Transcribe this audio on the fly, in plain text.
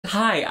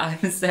Hi,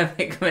 I'm Sam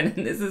Hickman,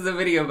 and this is a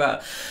video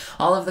about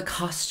all of the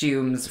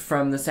costumes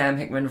from the Sam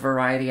Hickman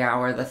Variety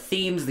Hour, the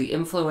themes, the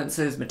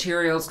influences,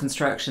 materials,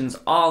 constructions,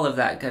 all of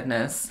that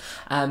goodness.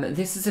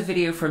 This is a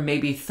video for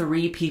maybe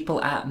 3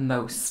 people at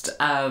most.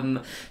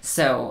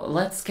 So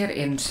let's get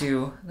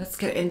into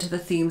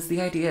the themes, the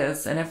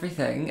ideas, and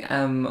everything.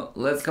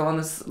 Let's go on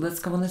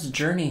this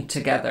journey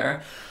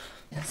together.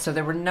 So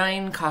there were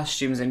 9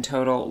 costumes in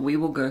total. We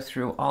will go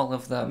through all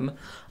of them.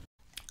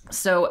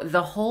 So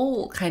the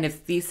whole kind of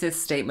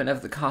thesis statement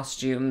of the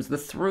costumes, the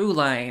through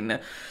line,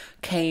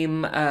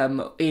 came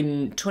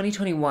in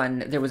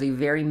 2021. There was a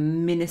very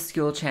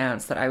minuscule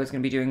chance that I was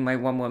going to be doing my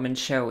one-woman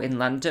show in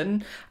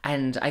London,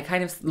 and I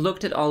kind of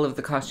looked at all of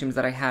the costumes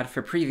that I had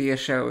for previous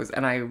shows,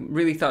 and I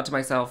really thought to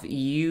myself,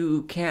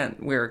 you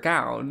can't wear a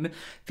gown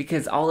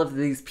because all of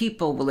these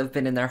people will have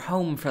been in their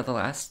home for the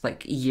last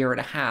year and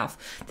a half.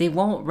 They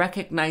won't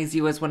recognize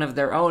you as one of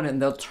their own, and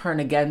they'll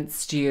turn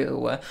against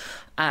you.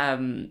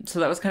 So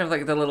that was kind of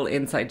like the little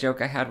inside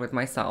joke I had with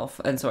myself.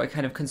 And so I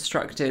kind of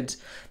constructed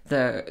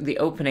the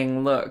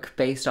opening look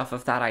based off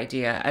of that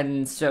idea.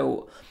 And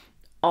so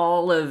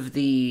all of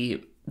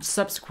the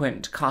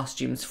subsequent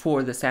costumes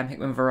for the Sam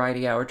Hickman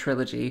Variety Hour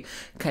trilogy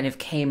kind of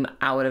came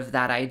out of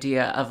that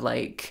idea of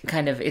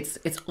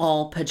it's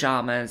all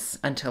pajamas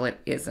until it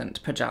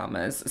isn't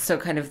pajamas. So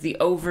kind of the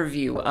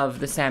overview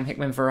of the Sam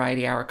Hickman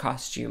Variety Hour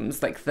costumes,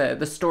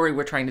 the story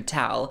we're trying to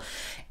tell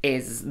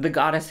is the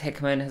goddess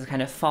Hickman has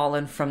kind of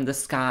fallen from the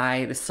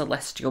sky, the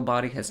celestial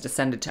body has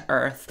descended to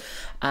earth,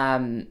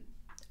 and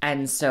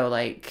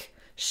so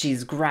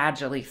she's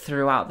gradually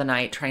throughout the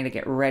night trying to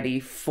get ready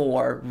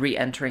for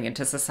re-entering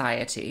into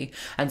society.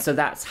 And so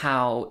that's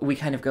how we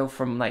kind of go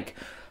from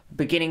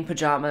beginning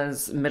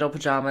pajamas, middle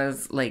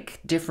pajamas,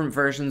 different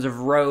versions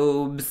of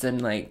robes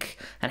and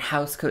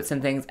house coats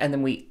and things, and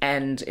then we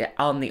end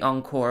on the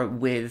encore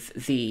with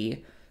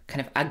the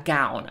kind of a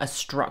gown, a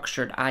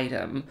structured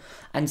item.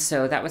 And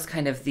so that was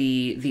kind of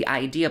the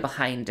idea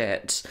behind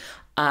it.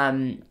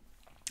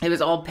 It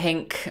was all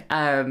pink,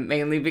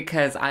 mainly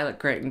because I look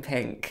great in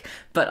pink,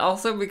 but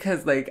also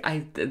because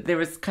there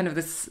was kind of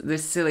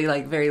this silly,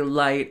 very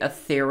light,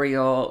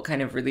 ethereal,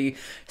 kind of really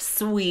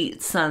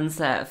sweet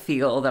sunset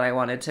feel that I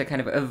wanted to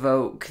kind of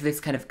evoke. This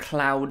kind of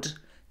clouds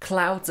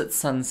at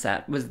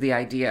sunset was the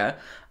idea.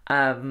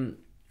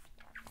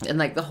 And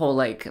the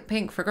whole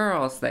pink for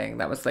girls thing,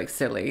 that was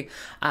silly.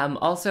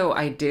 Also,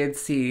 I did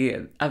see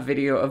a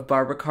video of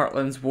Barbara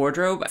Cartland's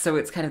wardrobe. So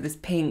it's kind of this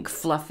pink,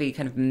 fluffy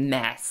kind of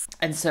mess.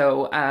 And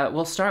so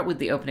we'll start with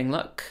the opening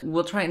look.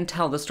 We'll try and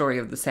tell the story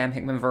of the Sam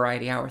Hickman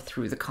Variety Hour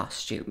through the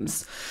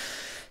costumes.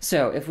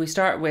 So if we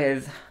start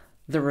with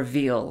the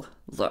reveal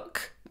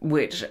look,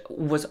 which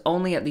was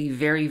only at the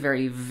very,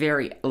 very,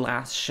 very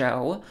last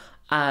show.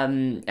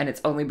 And it's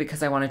only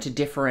because I wanted to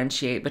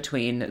differentiate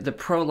between the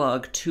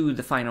prologue to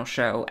the final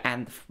show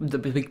and the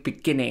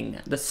beginning,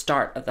 the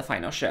start of the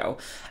final show.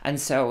 And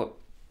so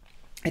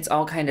it's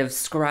all kind of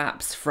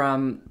scraps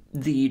from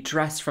the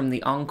dress from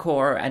the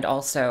encore, and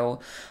also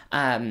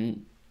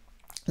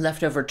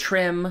leftover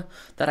trim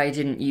that I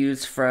didn't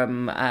use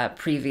from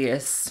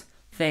previous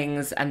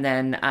things. And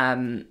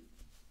then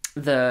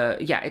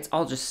it's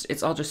all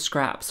just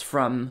scraps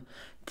from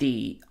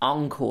the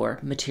encore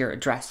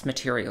dress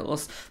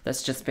materials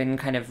that's just been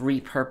kind of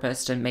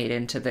repurposed and made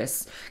into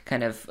this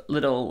kind of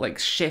little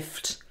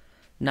shift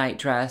night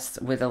dress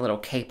with a little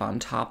cape on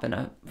top and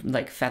a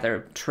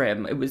feather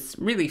trim. It was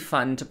really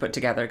fun to put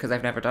together because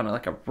I've never done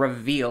a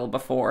reveal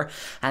before.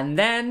 And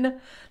then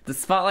the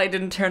spotlight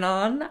didn't turn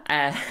on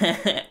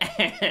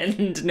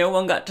and no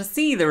one got to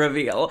see the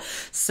reveal.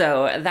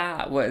 So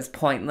that was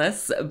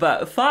pointless,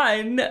 but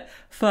fun,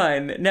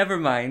 never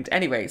mind.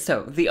 Anyway,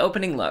 so the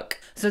opening look.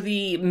 So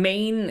the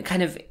main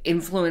kind of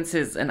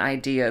influences and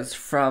ideas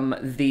from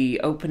the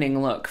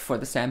opening look for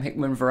the Sam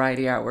Hickman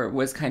Variety Hour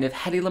was kind of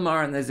Hedy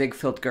Lamarr and the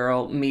Ziegfeld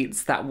Girl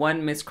meets that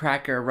one Miss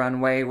Cracker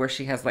runway where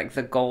she has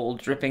the gold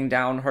dripping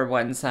down her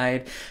one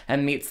side,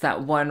 and meets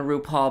that one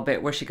RuPaul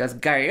bit where she goes,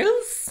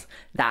 "Girls."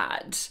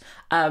 That.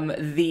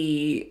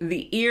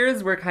 The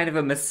ears were kind of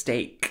a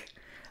mistake.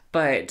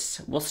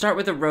 But we'll start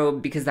with the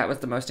robe because that was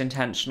the most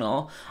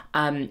intentional.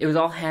 It was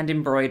all hand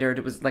embroidered.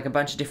 It was a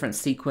bunch of different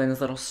sequins,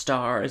 little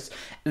stars.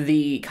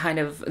 The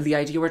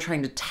idea we're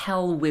trying to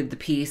tell with the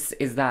piece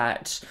is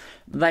that,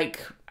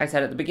 like I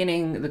said at the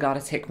beginning, the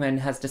goddess Hickman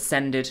has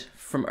descended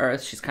from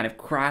Earth. She's kind of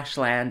crash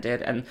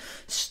landed, and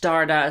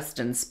stardust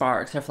and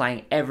sparks are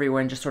flying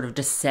everywhere and just sort of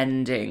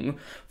descending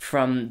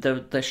from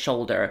the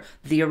shoulder.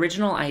 The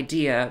original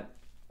idea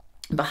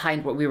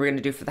behind what we were going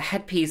to do for the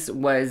headpiece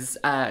was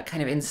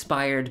kind of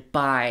inspired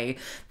by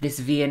this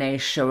V&A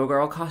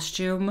showgirl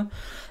costume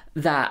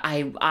that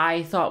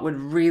I thought would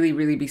really,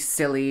 really be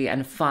silly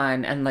and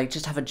fun and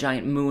just have a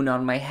giant moon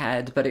on my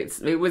head, but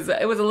it was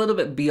a little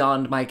bit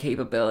beyond my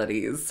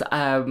capabilities.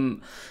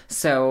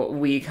 So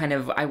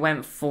I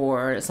went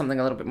for something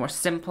a little bit more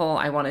simple.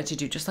 I wanted to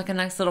do just a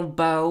nice little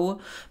bow,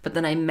 but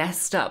then I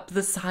messed up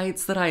the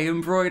sides that I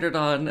embroidered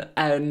on,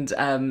 and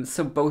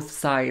so both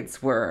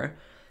sides were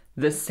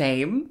the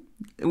same,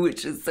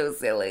 which is so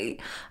silly.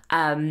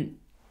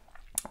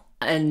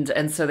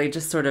 And so they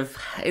just sort of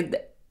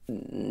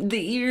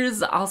the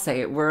ears, I'll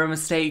say it, were a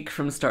mistake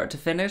from start to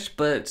finish,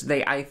 but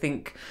I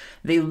think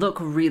they look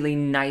really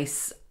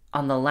nice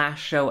on the last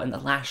show and the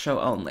last show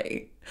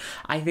only.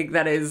 I think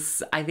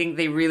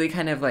they really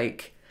kind of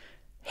like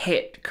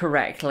hit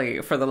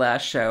correctly for the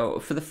last show.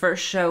 For the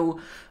first show,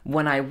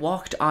 when I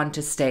walked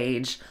onto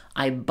stage,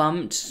 I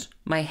bumped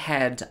my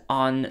head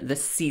on the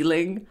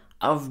ceiling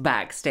of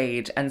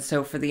backstage. And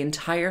so for the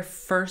entire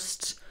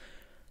first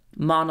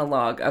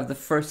monologue of the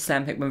first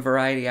Sam Hickman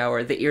Variety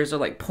Hour, the ears are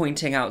like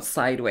pointing out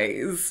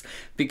sideways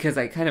because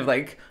I kind of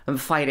like am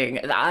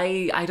fighting.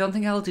 I don't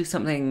think I'll do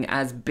something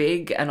as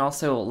big and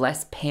also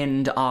less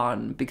pinned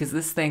on, because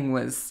this thing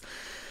was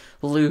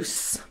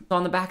loose.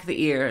 On the back of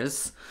the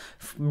ears,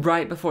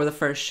 right before the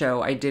first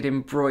show, I did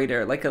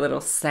embroider like a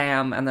little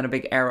Sam and then a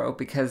big arrow,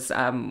 because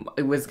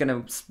it was going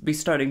to be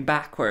starting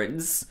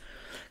backwards.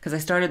 Because I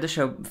started the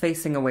show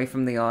facing away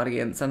from the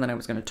audience and then I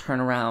was going to turn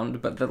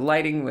around, but the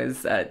lighting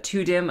was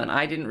too dim and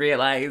I didn't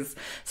realize,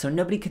 so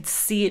nobody could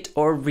see it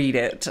or read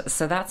it.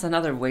 So that's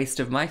another waste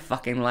of my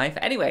fucking life.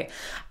 Anyway,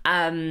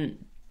 the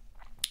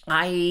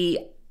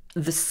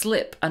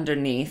slip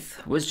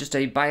underneath was just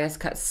a bias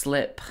cut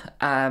slip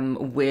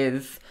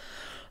with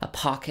a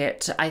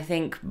pocket. I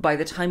think by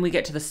the time we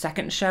get to the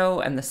second show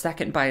and the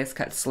second bias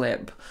cut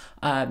slip,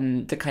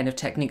 the kind of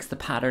techniques, the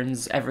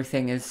patterns,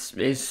 everything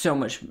is so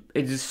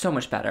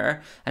much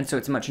better, and so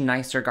it's a much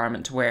nicer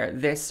garment to wear.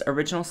 This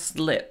original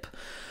slip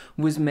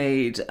was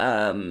made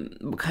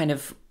kind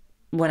of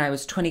when I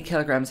was 20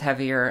 kilograms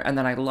heavier, and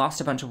then I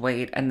lost a bunch of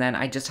weight, and then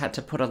I just had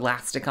to put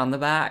elastic on the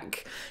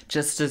back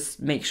just to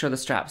make sure the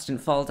straps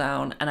didn't fall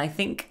down. And I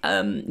think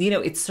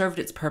it served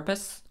its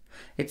purpose.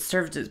 It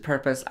served its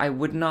purpose. I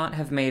would not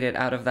have made it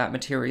out of that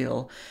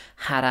material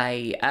had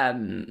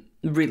I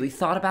really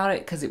thought about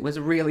it, because it was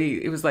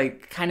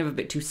like kind of a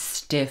bit too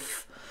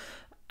stiff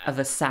of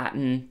a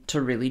satin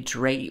to really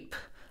drape.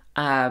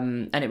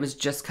 And it was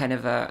just kind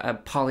of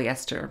a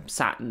polyester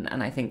satin.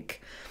 And I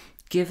think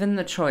given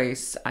the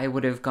choice, I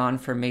would have gone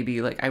for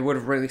maybe like, I would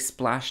have really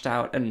splashed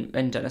out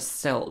and done a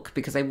silk,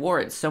 because I wore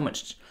it so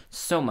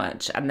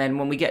much. And then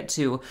when we get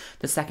to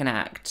the second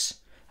act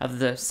of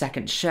the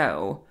second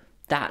show,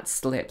 that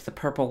slip, the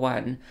purple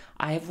one,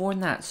 I have worn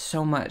that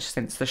so much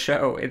since the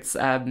show. It's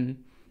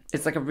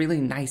like a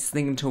really nice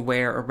thing to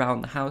wear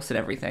around the house and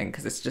everything,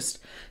 because it's just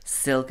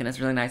silk and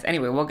it's really nice.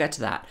 Anyway, we'll get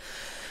to that.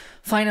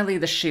 Finally,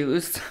 the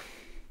shoes.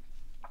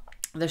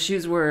 The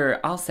shoes were,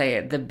 I'll say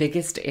it, the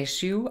biggest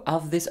issue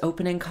of this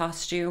opening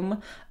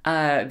costume,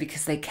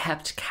 because they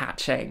kept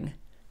catching.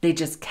 They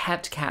just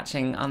kept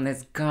catching on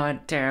this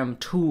goddamn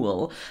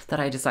tulle that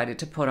I decided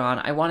to put on.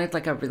 I wanted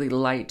like a really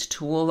light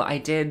tulle. I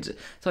did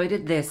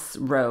this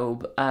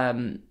robe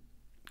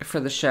for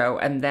the show,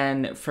 and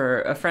then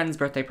for a friend's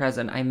birthday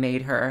present, I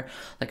made her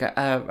like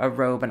a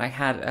robe, and I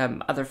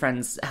had other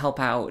friends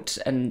help out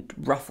and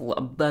ruffle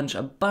a bunch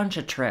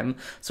of trim,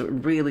 so it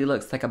really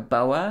looks like a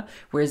boa.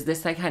 Whereas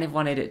this, I kind of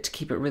wanted it to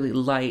keep it really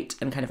light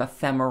and kind of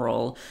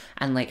ephemeral,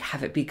 and like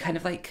have it be kind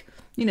of like,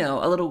 a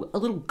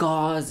little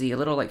gauzy, a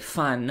little like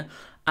fun.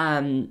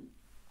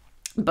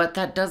 But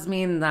that does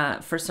mean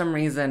that for some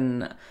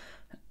reason,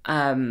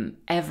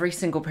 every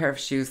single pair of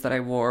shoes that I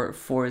wore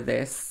for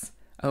this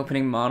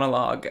opening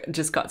monologue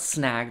just got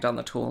snagged on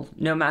the tulle,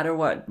 no matter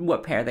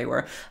what pair they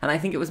were. And I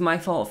think it was my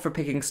fault for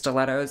picking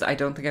stilettos. I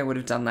don't think I would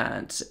have done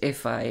that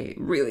if I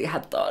really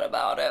had thought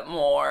about it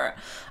more.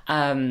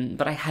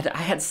 But I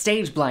had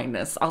stage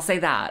blindness, I'll say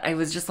that. I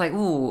was just like,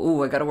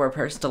 ooh, I gotta wear a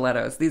pair of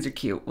stilettos. These are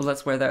cute. Well,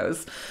 let's wear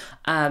those.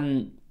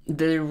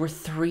 There were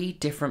 3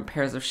 different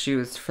pairs of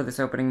shoes for this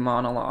opening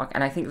monologue,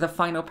 and I think the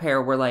final pair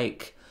were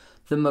like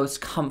the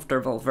most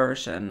comfortable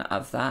version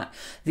of that.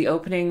 The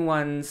opening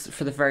ones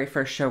for the very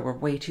first show were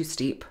way too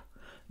steep.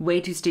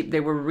 They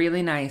were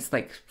really nice,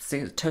 like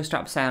toe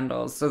strap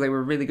sandals, so they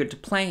were really good to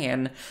play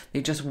in.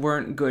 They just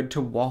weren't good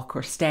to walk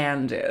or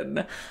stand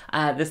in.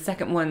 The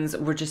second ones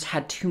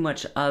had too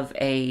much of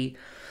a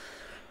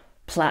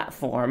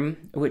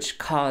platform, which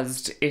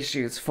caused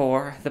issues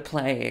for the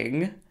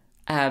playing.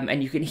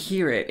 And you can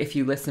hear it if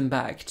you listen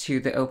back to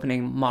the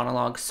opening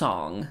monologue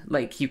song.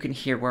 Like, you can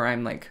hear where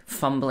I'm like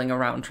fumbling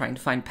around trying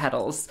to find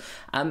pedals.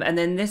 And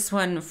then this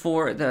one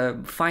for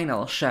the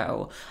final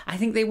show, I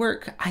think they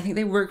work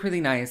really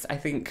nice. I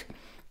think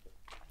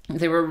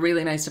they were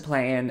really nice to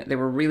play in. They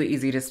were really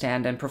easy to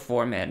stand and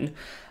perform in.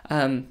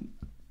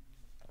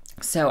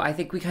 So I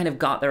think we kind of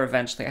got there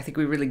eventually. I think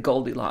we really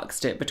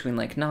Goldilocks it between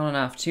like not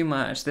enough, too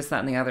much, this,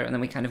 that, and the other, and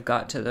then we kind of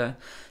got to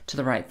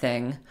the right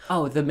thing.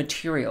 Oh, the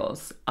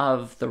materials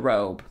of the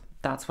robe.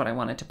 That's what I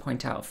wanted to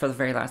point out for the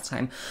very last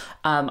time.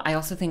 I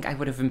also think I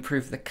would have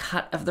improved the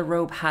cut of the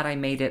robe had I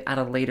made it at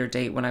a later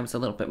date when I was a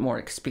little bit more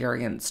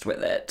experienced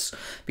with it,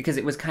 because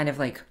it was kind of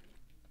like,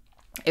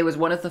 it was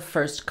one of the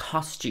first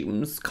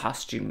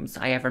costumes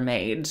I ever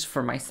made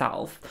for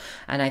myself.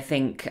 And I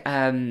think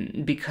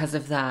because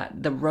of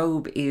that, the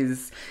robe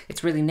it's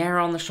really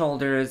narrow on the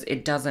shoulders.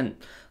 It doesn't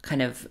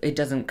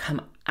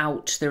come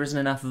out. There isn't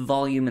enough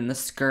volume in the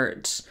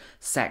skirt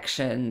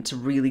section to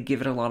really give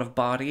it a lot of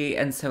body.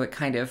 And so it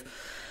kind of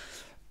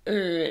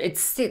It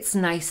sits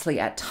nicely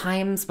at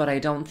times, but I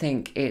don't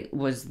think it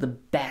was the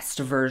best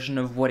version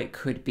of what it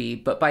could be.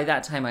 But by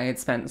that time, I had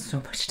spent so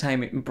much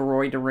time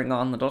embroidering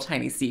on little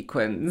tiny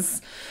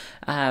sequins,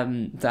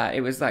 that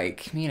it was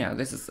like, you know,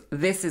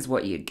 this is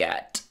what you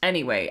get.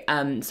 Anyway,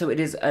 so it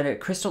is a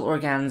crystal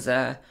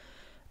organza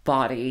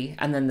body,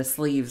 and then the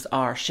sleeves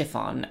are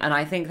chiffon, and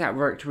I think that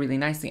worked really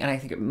nicely, and I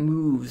think it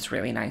moves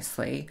really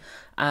nicely.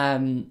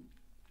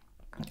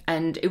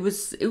 And it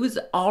was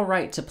all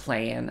right to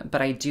play in,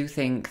 but I do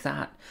think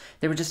that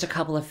there were just a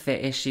couple of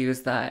fit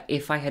issues that,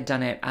 if I had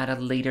done it at a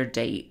later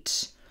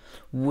date,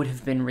 would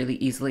have been really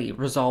easily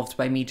resolved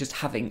by me just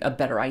having a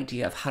better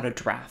idea of how to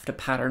draft a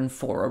pattern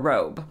for a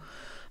robe.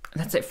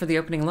 That's it for the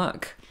opening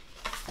look.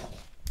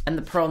 And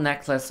the pearl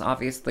necklace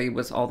obviously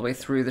was all the way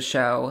through the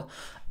show,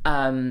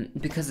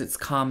 because it's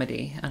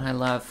comedy, and I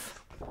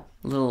love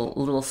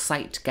little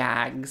sight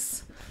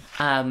gags.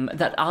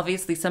 That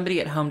obviously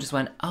somebody at home just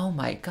went, oh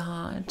my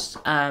God.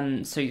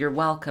 So you're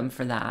welcome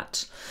for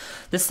that.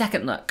 The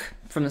second look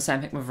from the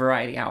Sam Hickman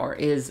Variety Hour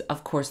is,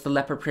 of course, the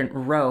leopard print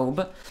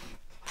robe.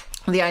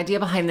 The idea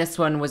behind this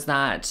one was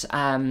that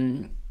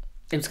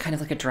it was kind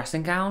of like a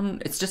dressing gown.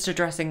 It's just a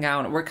dressing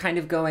gown. We're kind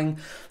of going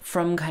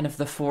from kind of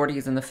the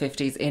 40s and the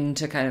 50s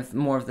into kind of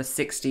more of the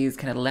 60s,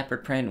 kind of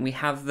leopard print. We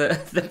have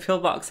the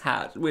pillbox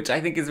hat, which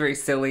I think is very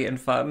silly and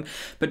fun,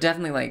 but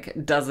definitely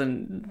like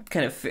doesn't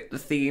kind of fit the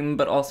theme,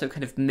 but also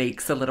kind of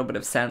makes a little bit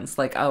of sense.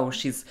 Like, oh,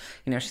 she's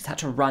had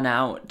to run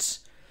out.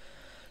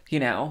 You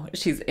know,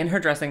 she's in her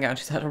dressing gown.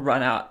 She's had to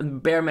run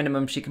out. Bare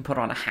minimum, she can put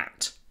on a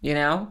hat, you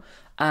know?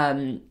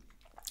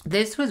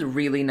 This was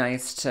really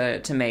nice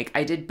to make.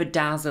 I did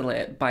bedazzle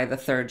it by the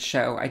third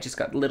show. I just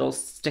got little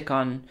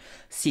stick-on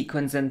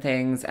sequins and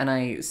things, and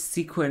I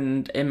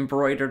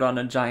embroidered on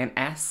a giant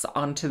S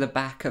onto the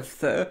back of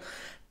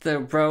the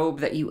robe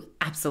that you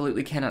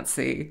absolutely cannot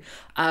see.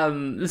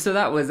 So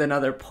that was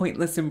another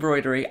pointless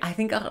embroidery. I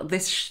think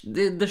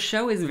the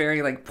show is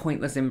very like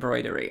pointless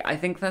embroidery. I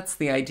think that's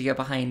the idea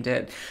behind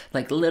it.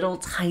 Like little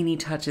tiny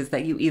touches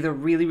that you either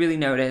really, really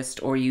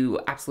noticed or you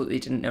absolutely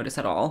didn't notice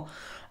at all.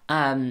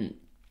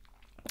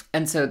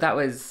 And so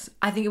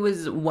I think it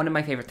was one of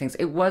my favorite things.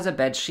 It was a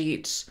bed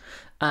sheet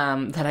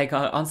that I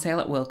got on sale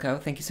at Wilco.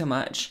 Thank you so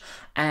much.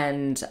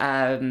 And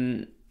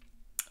a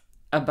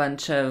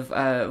bunch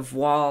of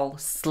voile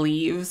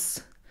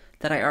sleeves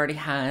that I already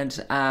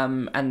had.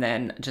 And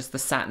then just the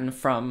satin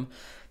from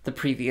the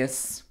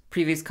previous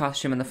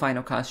costume and the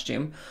final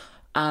costume.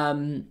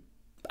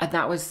 And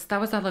that was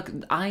that look.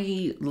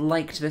 I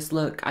liked this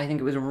look. I think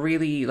it was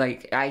really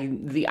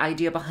the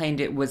idea behind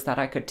it was that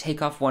I could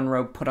take off one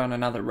robe, put on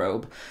another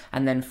robe,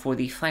 and then for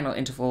the final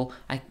interval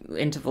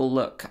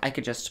look, I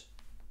could just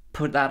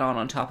put that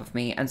on top of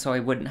me, and so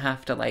I wouldn't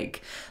have to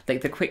like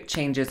the quick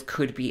changes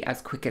could be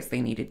as quick as they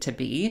needed to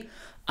be.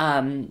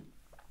 In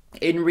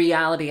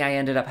reality, I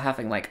ended up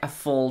having like a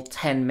full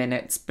 10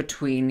 minutes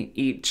between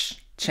each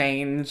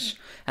change,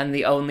 and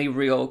the only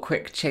real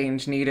quick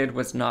change needed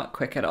was not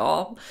quick at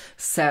all.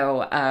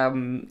 So,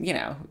 you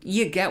know,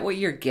 you get what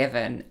you're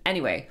given.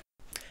 Anyway,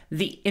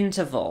 the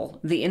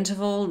interval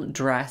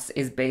dress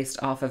is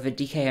based off of a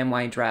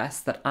DKNY dress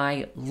that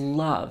I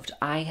loved.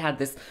 I had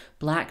this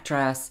black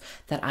dress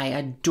that I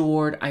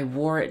adored. I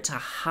wore it to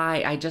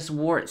high. I just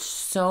wore it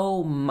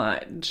so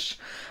much.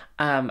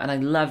 And I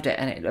loved it,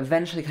 and it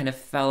eventually kind of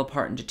fell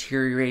apart and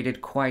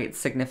deteriorated quite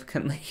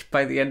significantly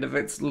by the end of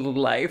its little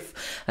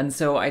life. And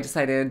so I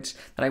decided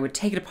that I would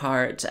take it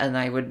apart and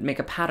I would make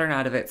a pattern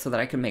out of it so that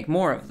I could make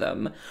more of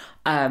them.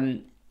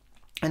 And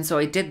so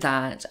I did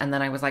that, and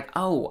then I was like,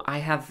 oh, I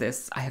have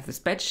this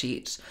bed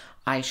sheet.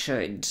 I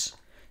should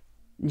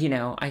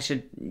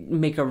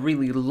make a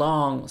really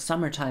long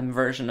summertime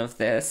version of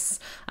this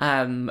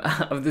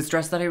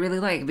dress that I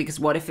really like, because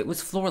what if it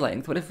was floor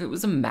length? What if it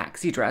was a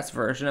maxi dress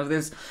version of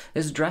this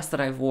dress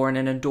that I've worn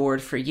and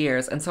adored for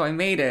years? And so I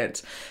made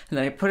it, and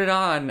then I put it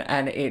on,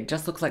 and it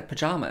just looks like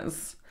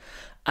pajamas.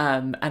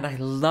 And I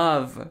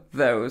love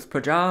those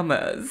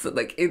pajamas.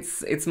 Like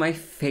it's my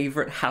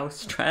favorite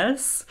house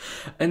dress.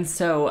 And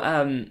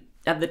so,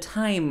 at the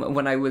time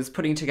when I was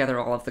putting together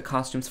all of the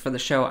costumes for the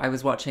show, I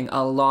was watching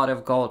a lot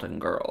of Golden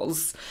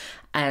Girls.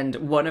 And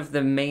one of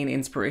the main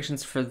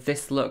inspirations for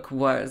this look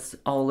was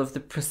all of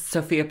the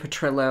Sophia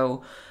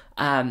Petrillo,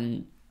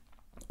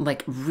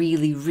 like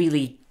really,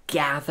 really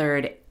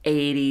gathered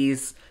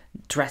 80s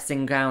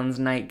dressing gowns,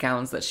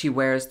 nightgowns that she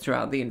wears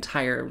throughout the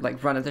entire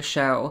like run of the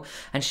show.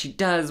 And she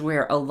does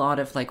wear a lot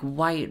of like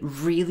white,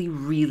 really,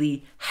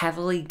 really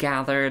heavily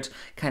gathered,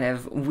 kind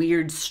of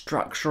weird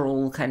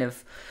structural kind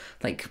of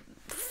like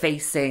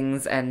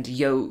facings and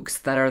yokes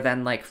that are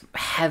then like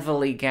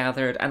heavily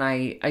gathered, and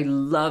I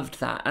loved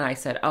that, and I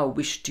said, oh,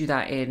 we should do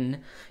that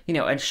in, you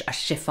know, a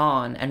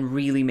chiffon and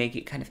really make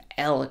it kind of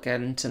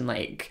elegant. And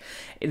like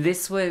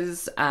this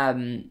was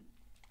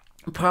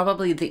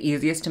probably the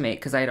easiest to make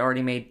because I had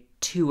already made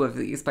 2 of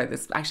these by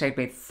this. Actually, I'd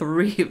made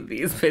 3 of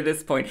these by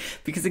this point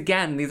because,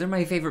 again, these are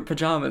my favorite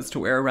pajamas to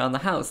wear around the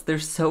house. They're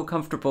so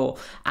comfortable.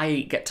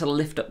 I get to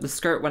lift up the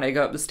skirt when I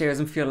go up the stairs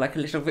and feel like a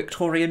little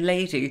Victorian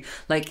lady.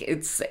 Like,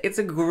 it's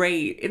a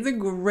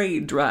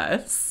great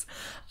dress.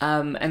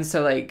 And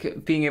so,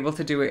 like, being able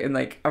to do it in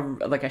like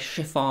a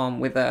chiffon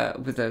with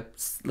a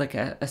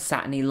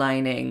satiny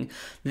lining.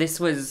 This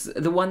was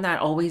the one that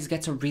always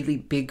gets a really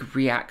big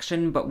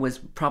reaction, but was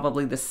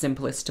probably the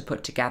simplest to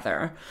put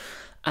together.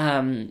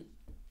 And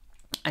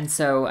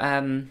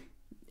so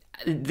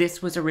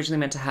this was originally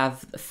meant to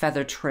have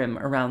feather trim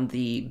around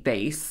the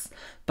base,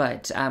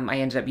 but I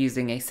ended up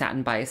using a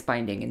satin bias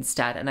binding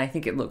instead, and I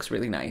think it looks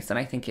really nice, and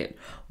I think it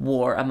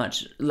wore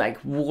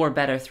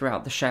better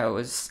throughout the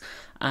shows.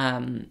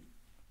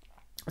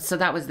 So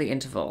that was the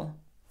interval.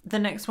 The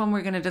next one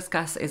we're going to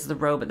discuss is the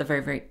robe at the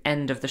very, very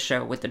end of the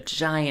show with the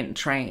giant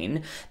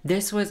train.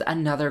 This was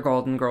another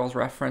Golden Girls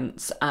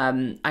reference.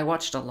 I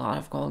watched a lot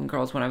of Golden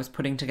Girls when I was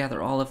putting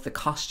together all of the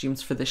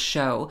costumes for the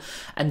show.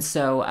 And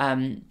so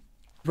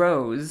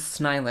Rose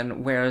Snylon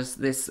wears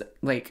this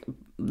like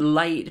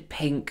light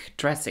pink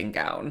dressing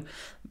gown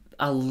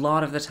a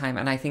lot of the time,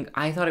 and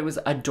I thought it was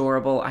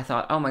adorable. I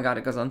thought, oh my god,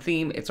 it goes on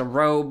theme. It's a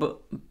robe.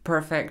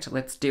 Perfect.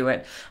 Let's do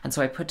it. And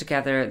so I put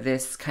together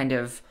this kind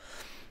of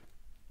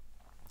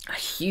a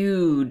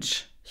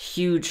huge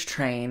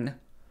train.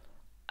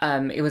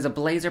 It was a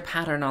blazer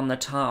pattern on the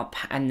top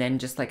and then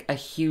just like a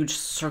huge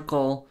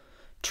circle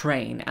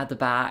train at the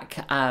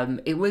back.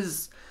 It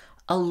was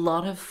a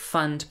lot of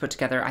fun to put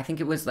together. I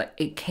think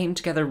it came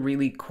together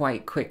really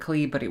quite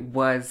quickly, but it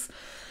was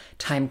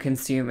time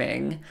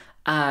consuming.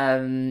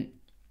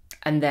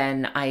 And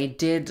then I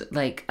did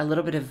like a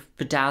little bit of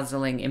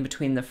bedazzling in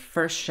between the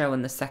first show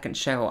and the second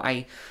show.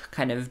 I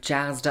kind of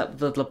jazzed up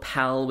the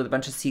lapel with a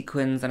bunch of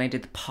sequins, and I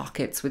did the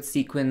pockets with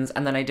sequins,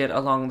 and then I did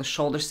along the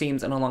shoulder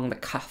seams and along the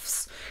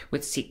cuffs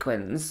with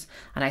sequins.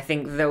 And I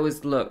think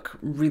those look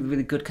really,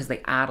 really good because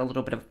they add a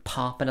little bit of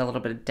pop and a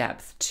little bit of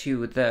depth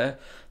to the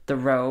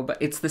robe.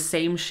 It's the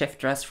same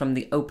shift dress from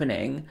the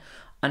opening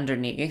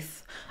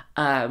underneath.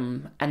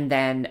 And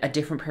then a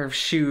different pair of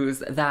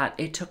shoes that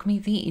it took me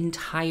the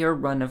entire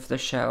run of the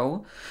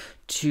show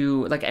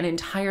to like an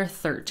entire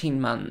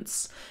 13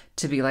 months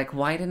to be like,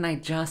 why didn't I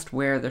just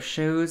wear the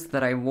shoes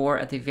that I wore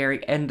at the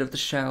very end of the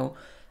show,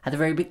 at the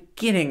very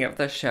beginning of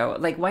the show?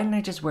 Like, why didn't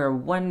I just wear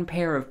one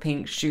pair of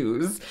pink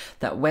shoes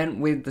that went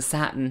with the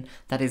satin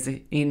that is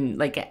in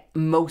like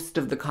most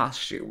of the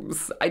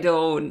costumes? I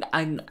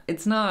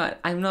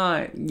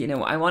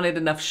wanted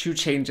enough shoe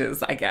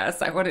changes, I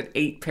guess. I wanted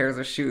 8 pairs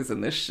of shoes in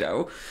this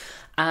show.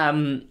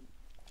 But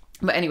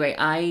anyway,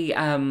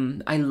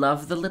 I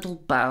love the little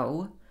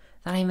bow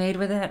that I made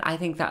with it. I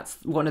think that's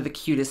one of the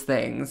cutest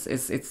things.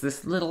 It's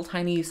this little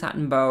tiny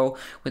satin bow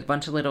with a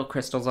bunch of little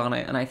crystals on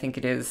it, and I think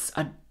it is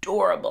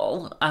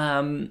adorable.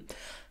 And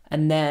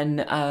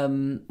then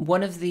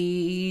one of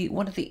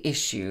the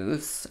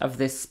issues of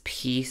this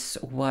piece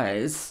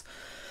was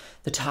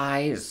the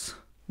ties.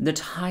 The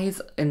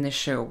ties in this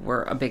show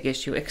were a big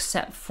issue,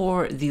 except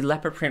for the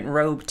leopard print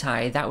robe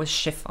tie. That was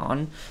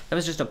chiffon. That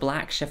was just a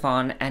black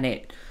chiffon, and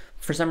it,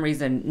 for some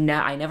reason,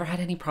 I never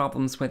had any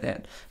problems with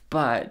it,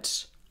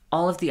 but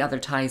all of the other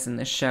ties in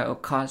this show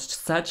caused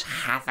such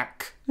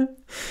havoc.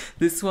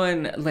 This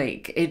one,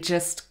 like,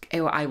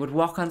 I would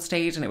walk on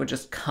stage and it would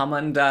just come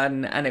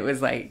undone, and it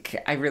was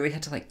like, I really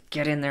had to like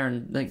get in there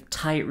and like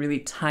tie it really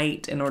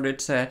tight in order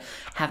to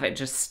have it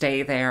just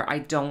stay there. I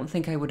don't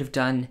think I would have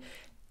done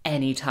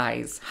any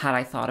ties had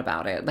I thought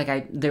about it.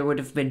 Like, there would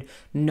have been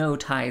no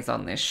ties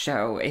on this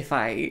show if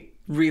I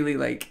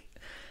really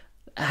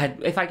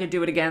if I could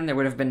do it again, there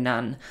would have been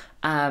none.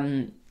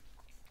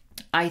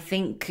 I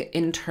think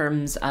in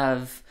terms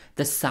of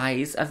the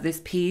size of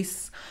this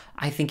piece,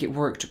 I think it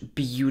worked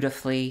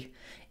beautifully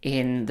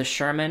in the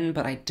Sherman,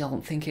 but I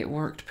don't think it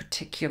worked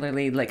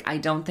particularly. Like, I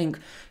don't think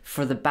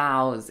for the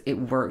bows it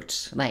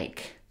worked.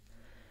 Like,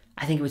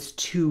 I think it was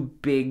too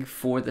big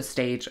for the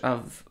stage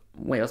of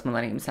Wales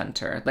Millennium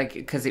Centre, like,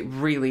 because it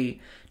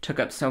really took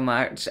up so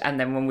much. And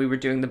then when we were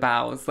doing the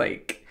bows,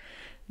 like,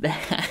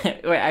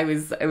 I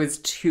was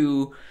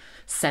too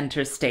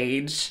center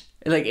stage.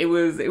 Like, it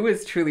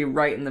was truly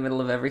right in the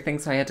middle of everything,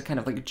 so I had to kind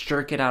of like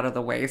jerk it out of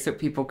the way so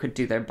people could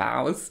do their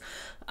bows.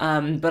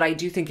 But I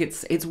do think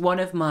it's one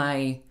of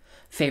my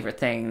favorite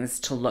things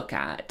to look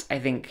at. I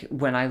think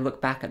when I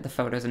look back at the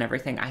photos and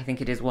everything, I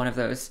think it is one of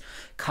those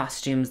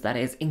costumes that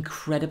is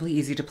incredibly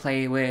easy to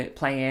play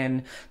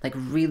in, like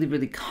really,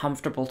 really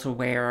comfortable to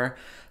wear,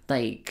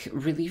 like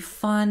really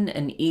fun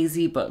and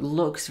easy, but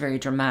looks very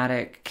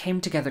dramatic,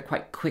 came together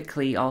quite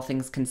quickly, all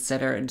things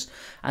considered,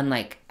 and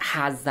like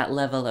has that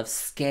level of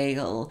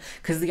scale.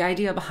 Because the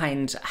idea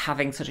behind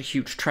having such a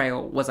huge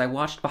trail was I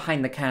watched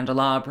Behind the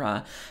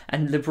Candelabra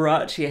and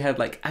Liberace had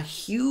like a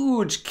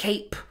huge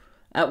cape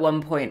at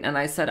one point, and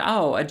I said,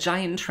 oh, a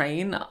giant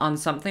train on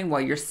something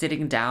while you're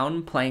sitting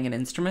down playing an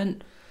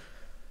instrument?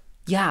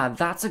 Yeah,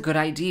 that's a good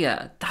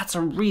idea. That's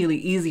a really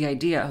easy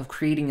idea of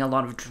creating a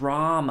lot of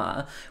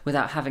drama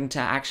without having to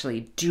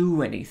actually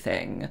do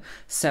anything.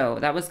 So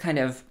that was kind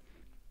of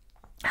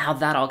how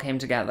that all came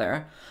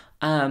together.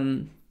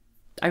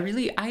 I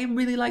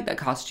really like that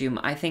costume.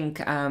 I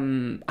think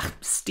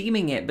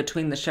steaming it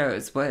between the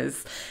shows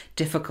was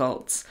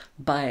difficult,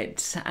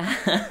 but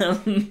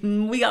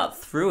we got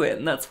through it,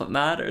 and that's what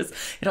matters.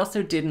 It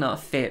also did not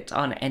fit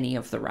on any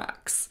of the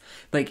racks.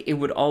 Like, it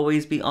would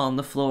always be on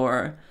the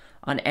floor,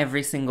 on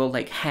every single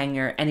like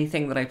hanger.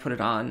 Anything that I put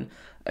it on,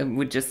 it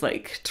would just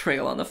like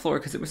trail on the floor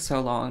because it was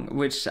so long,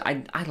 which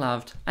I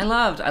loved. I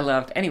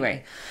loved.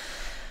 Anyway,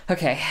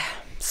 okay,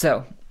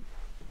 so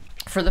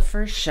for the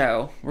first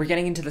show, we're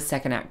getting into the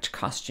second act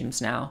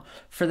costumes now.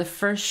 For the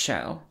first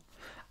show,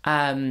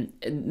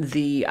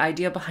 the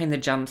idea behind the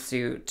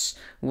jumpsuit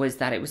was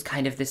that it was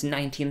kind of this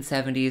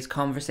 1970s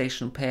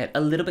conversational pit,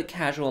 a little bit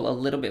casual, a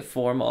little bit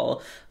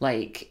formal.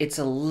 Like, it's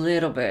a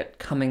little bit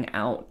coming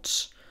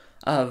out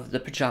of the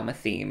pajama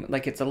theme.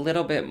 Like, it's a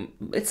little bit,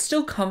 it's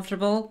still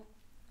comfortable.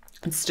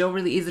 It's still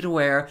really easy to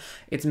wear.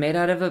 It's made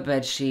out of a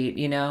bed sheet,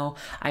 you know.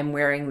 I'm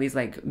wearing these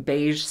like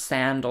beige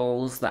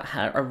sandals that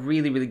are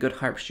really, really good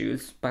harp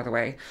shoes, by the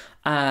way.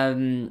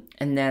 And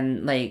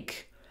then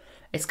like,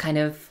 it's kind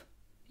of,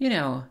 you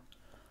know,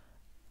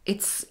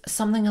 it's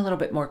something a little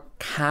bit more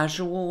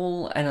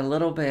casual and a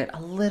little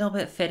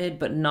bit fitted,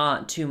 but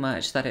not too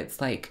much that it's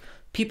like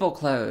people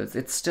clothes.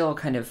 It's still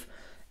kind of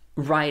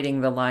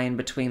riding the line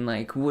between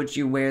like, would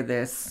you wear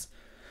this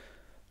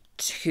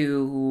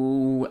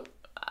to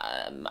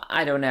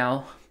I don't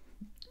know,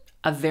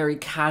 a very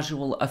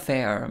casual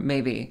affair,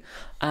 maybe.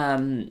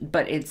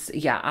 But it's,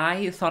 yeah,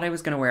 I thought I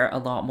was going to wear a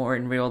lot more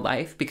in real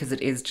life because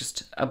it is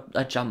just a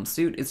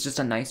jumpsuit. It's just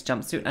a nice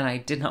jumpsuit. And I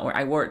did not wear,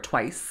 I wore it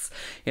twice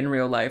in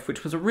real life,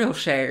 which was a real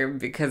shame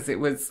because it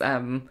was,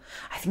 I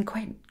think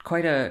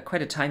quite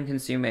a time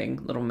consuming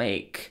little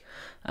make,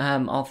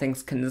 all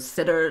things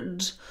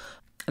considered.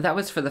 That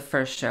was for the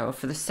first show.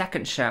 For the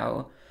second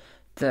show,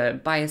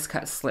 the bias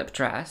cut slip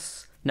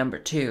dress, number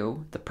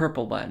 2, the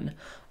purple one.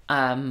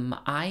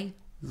 I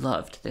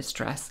loved this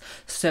dress.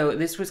 So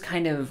this was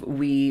kind of,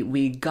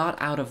 we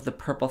got out of the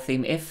purple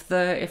theme. If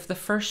the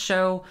first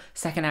show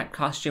second act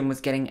costume was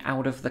getting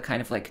out of the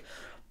kind of like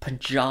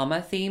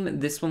pajama theme,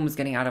 this one was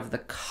getting out of the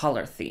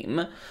color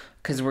theme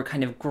because we're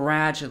kind of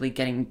gradually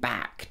getting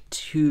back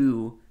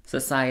to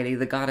society.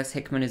 The goddess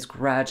Hickman is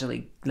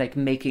gradually like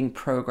making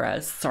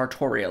progress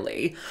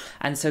sartorially,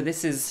 and so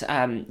this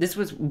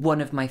was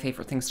one of my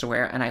favorite things to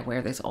wear, and I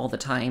wear this all the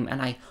time,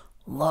 and I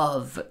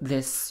love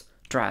this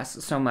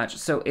dress so much.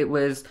 So it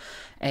was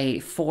a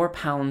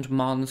 4-pound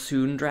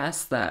monsoon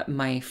dress that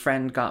my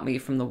friend got me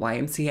from the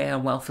YMCA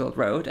on Wellfield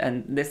Road,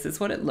 and this is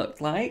what it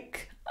looked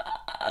like.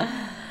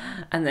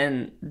 And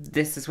then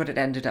this is what it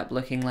ended up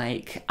looking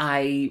like.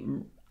 I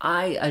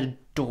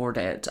adored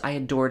it.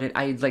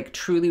 I like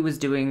truly was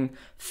doing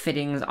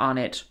fittings on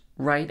it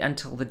right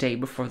until the day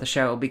before the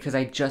show because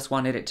I just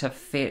wanted it to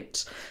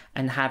fit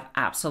and have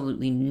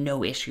absolutely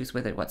no issues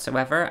with it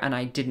whatsoever. And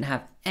I didn't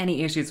have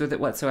any issues with it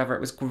whatsoever.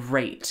 It was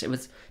great. It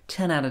was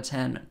 10 out of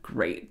 10.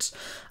 Great.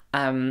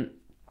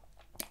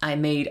 I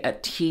made a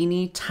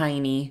teeny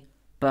tiny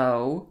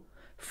bow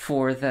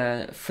for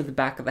the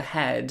back of the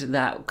head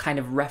that kind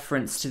of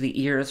reference to the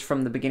ears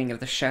from the beginning of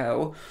the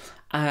show.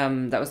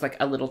 That was like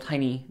a little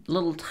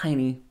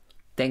tiny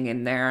thing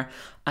in there.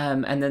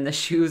 And then the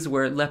shoes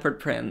were leopard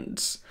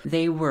print.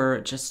 They were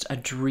just a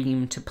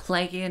dream to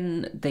play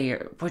in. They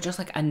were just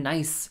like a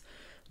nice,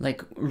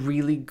 like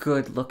really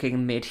good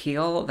looking mid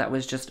heel that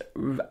was just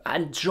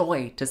a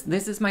joy.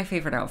 This is my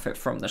favorite outfit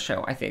from the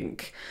show, I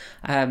think,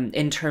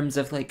 in terms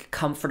of like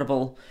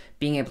comfortable,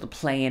 being able to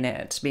play in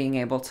it, being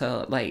able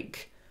to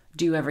like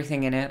do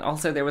everything in it.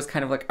 Also, there was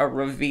kind of like a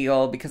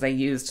reveal because I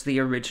used the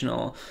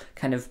original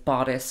kind of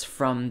bodice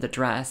from the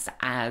dress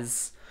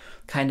as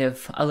kind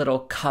of a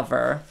little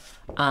cover.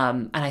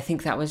 And I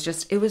think that was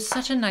just, it was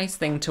such a nice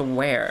thing to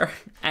wear.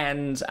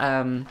 And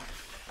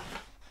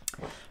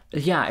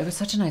yeah, it was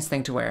such a nice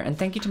thing to wear. And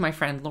thank you to my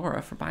friend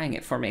Laura for buying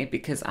it for me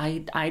because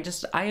I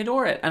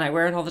adore it and I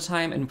wear it all the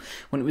time. And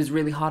when it was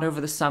really hot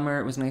over the summer,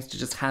 it was nice to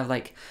just have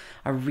like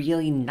a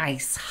really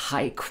nice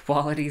high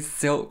quality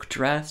silk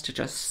dress to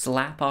just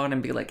slap on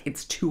and be like,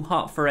 it's too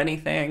hot for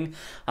anything.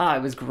 Ah,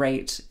 it was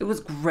great. It was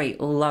great.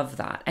 Love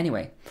that.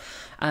 Anyway,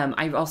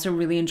 I also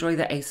really enjoy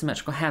the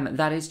asymmetrical hem.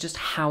 That is just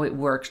how it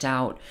worked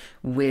out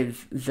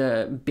with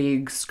the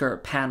big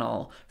skirt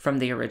panel from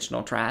the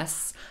original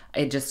dress.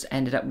 It just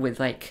ended up with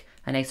like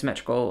an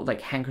asymmetrical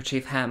like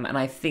handkerchief hem. And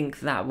I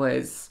think that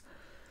was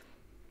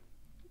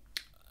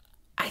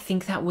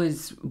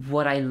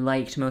what I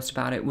liked most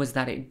about it, was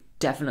that it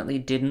definitely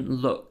didn't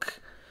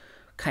look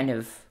kind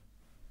of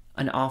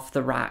an off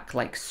the rack,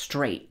 like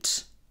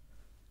straight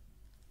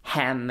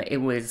hem. It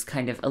was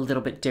kind of a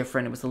little bit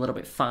different. It was a little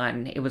bit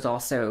fun. It was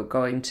also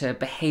going to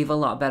behave a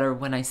lot better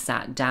when I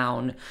sat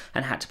down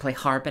and had to play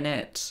harp in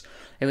it.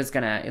 It was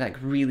gonna like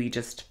really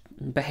just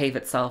behave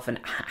itself and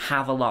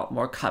have a lot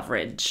more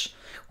coverage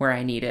where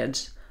I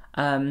needed.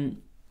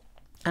 And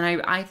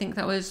I think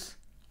that was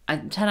a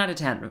 10 out of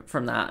 10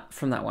 from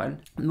that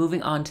one.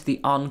 Moving on to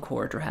the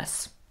encore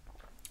dress.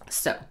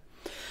 So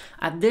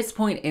at this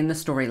point in the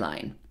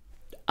storyline,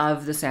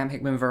 of the Sam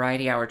Hickman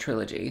Variety Hour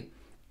trilogy.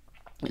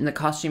 In the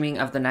costuming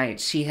of the night,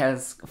 she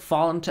has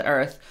fallen to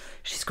earth.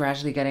 She's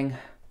gradually getting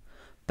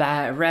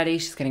ready.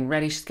 She's getting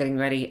ready. She's getting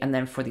ready. And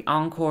then for the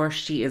encore,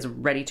 she is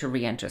ready to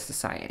re-enter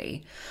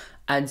society.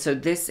 And so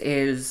this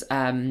is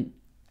kind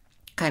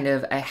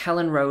of a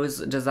Helen Rose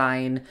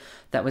design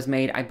that was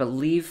made, I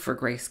believe, for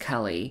Grace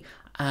Kelly.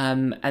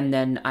 And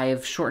then I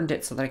have shortened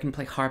it so that I can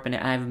play harp in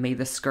it. I've made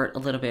the skirt a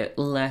little bit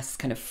less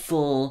kind of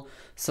full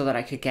so that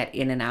I could get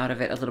in and out of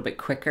it a little bit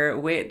quicker,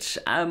 which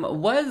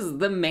was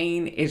the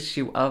main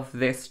issue of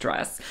this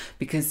dress,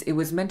 because it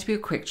was meant to be a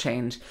quick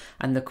change,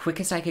 and the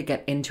quickest I could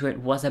get into it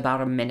was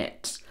about a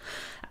minute.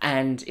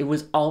 And it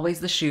was always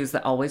the shoes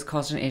that always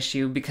caused an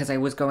issue, because I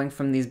was going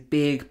from these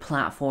big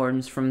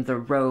platforms from the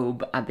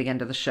robe at the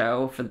end of the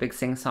show for the big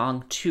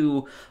sing-song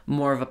to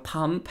more of a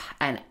pump,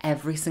 and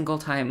every single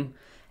time,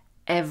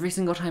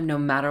 no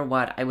matter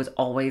what, I was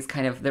always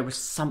there was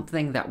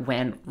something that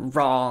went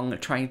wrong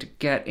trying to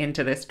get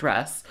into this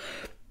dress.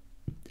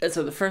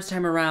 So the first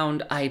time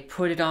around, I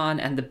put it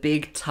on and the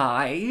big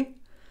tie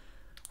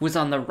was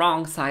on the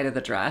wrong side of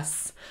the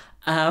dress.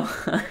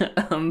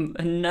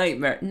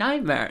 Nightmare.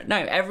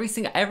 Every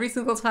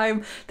single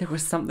time there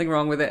was something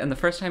wrong with it. And the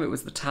first time it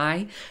was the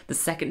tie. The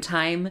second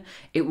time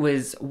it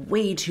was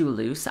way too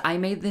loose. I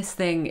made this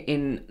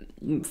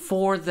thing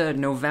for the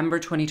November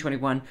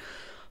 2021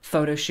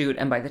 photo shoot,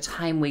 and by the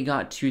time we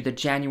got to the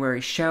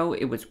January show,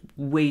 it was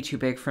way too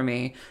big for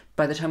me.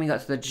 By the time we got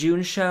to the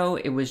June show,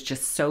 it was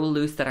just so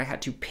loose that I had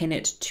to pin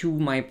it to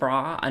my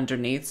bra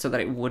underneath so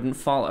that it wouldn't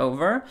fall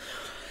over.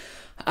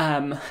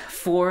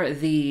 For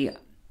the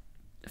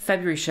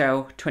February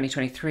show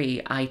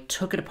 2023, I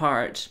took it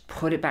apart,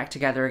 put it back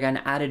together again,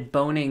 added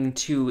boning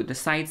to the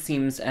side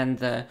seams and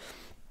the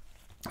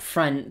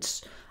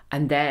front,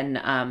 and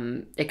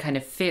then it kind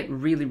of fit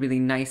really, really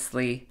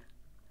nicely.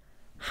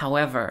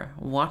 However,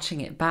 watching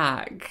it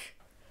back,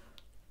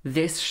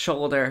 this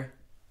shoulder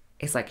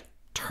is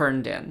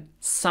turned in.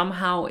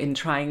 Somehow in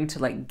trying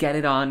to get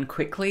it on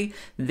quickly,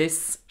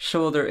 this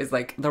shoulder is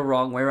the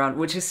wrong way around,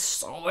 which is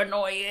so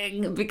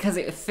annoying because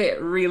it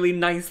fit really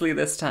nicely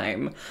this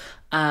time.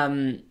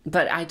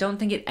 But I don't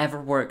think it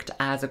ever worked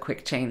as a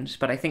quick change,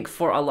 but I think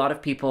for a lot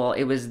of people,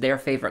 it was their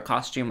favorite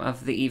costume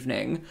of the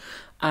evening.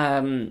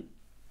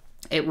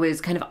 It was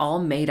kind of all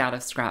made out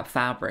of scrap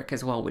fabric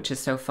as well, which is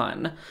so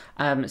fun.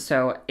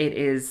 So it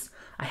is,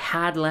 I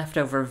had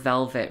leftover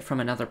velvet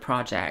from another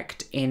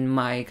project in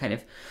my kind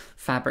of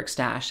fabric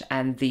stash,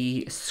 and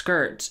the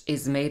skirt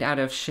is made out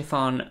of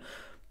chiffon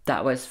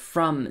that was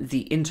from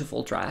the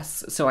interval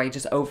dress. So I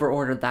just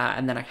over-ordered that,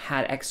 and then I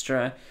had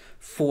extra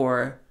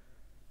for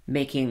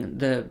making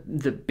the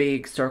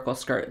big circle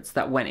skirts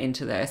that went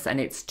into this, and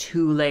it's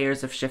 2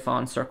 layers of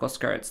chiffon circle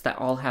skirts that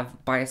all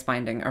have bias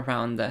binding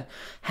around the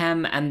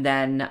hem, and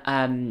then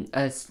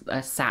a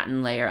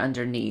satin layer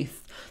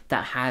underneath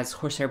that has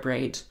horsehair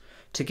braid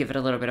to give it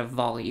a little bit of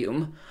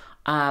volume.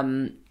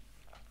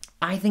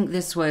 I think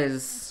this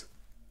was,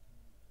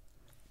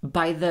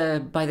 by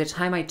the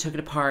time I took it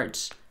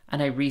apart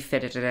and I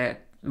refitted it,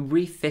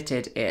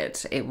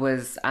 it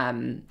was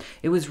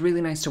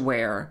really nice to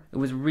wear. It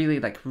was really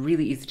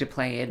really easy to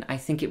play in. I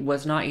think it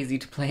was not easy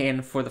to play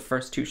in for the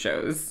first 2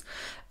 shows,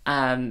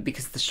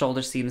 because the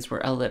shoulder seams were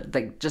a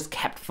little, just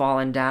kept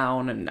falling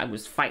down, and I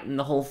was fighting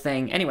the whole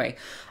thing. Anyway,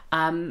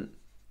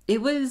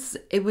 it was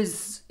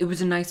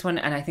a nice one,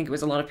 and I think it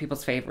was a lot of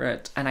people's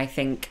favorite, and I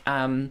think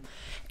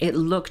it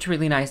looked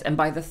really nice. And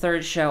by the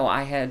 3rd show,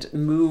 I had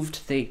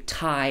moved the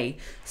tie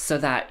so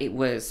that it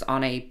was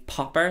on a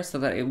popper so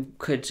that it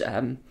could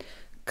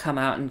come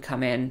out and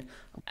come in.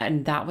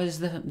 And that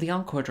was the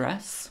encore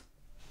dress.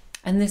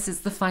 And this is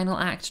the final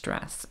act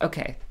dress.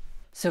 Okay,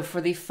 so for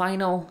the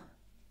final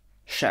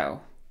show,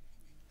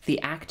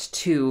 the Act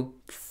 2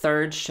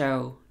 3rd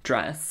show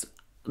dress,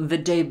 the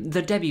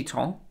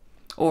debutante,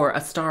 or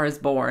A Star is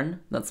Born,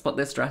 that's what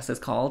this dress is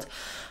called.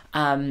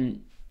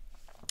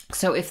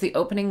 So if the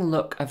opening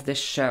look of this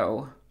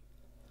show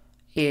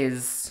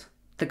is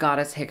the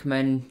goddess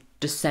Hickman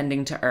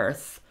descending to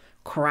Earth,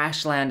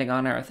 crash landing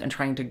on Earth and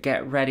trying to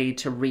get ready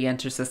to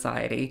re-enter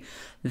society,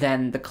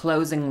 then the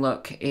closing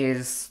look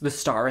is the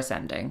star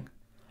ascending.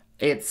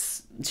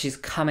 She's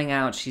coming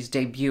out, she's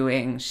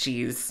debuting,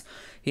 she's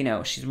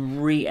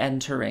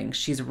re-entering,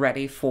 she's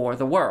ready for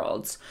the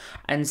world.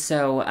 And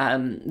so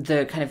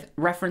the kind of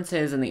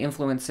references and the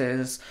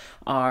influences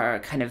are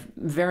kind of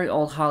very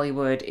old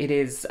Hollywood. It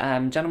is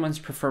Gentlemen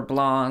Prefer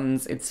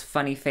Blondes, it's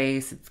Funny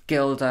Face, it's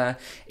Gilda,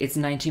 it's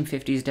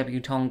 1950s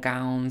debutante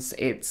gowns,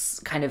 it's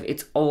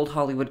old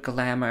Hollywood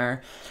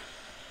glamour,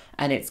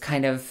 and it's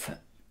kind of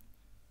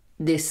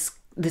this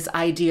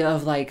idea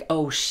of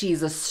oh,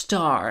 she's a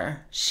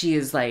star. She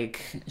is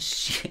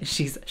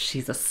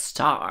she's a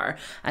star.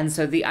 And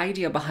so the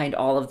idea behind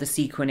all of the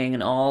sequining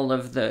and all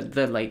of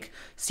the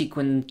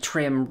sequin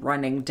trim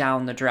running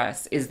down the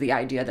dress is the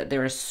idea that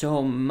there is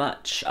so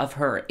much of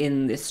her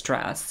in this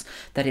dress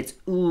that it's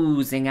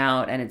oozing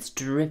out and it's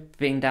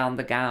dripping down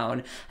the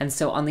gown. And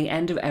so on the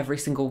end of every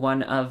single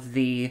one of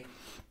the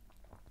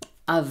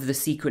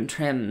sequin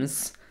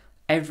trims,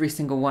 every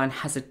single one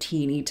has a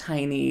teeny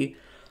tiny,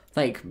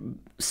 like,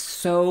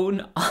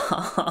 sewn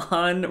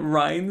on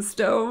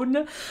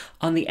rhinestone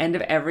on the end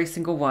of every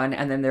single one,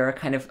 and then there are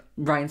kind of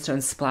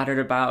rhinestones splattered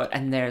about,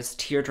 and there's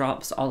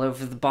teardrops all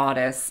over the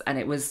bodice, and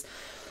it was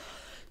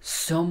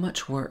so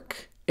much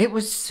work. It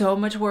was so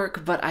much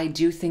work, but I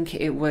do think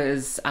it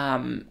was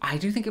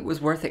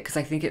worth it, because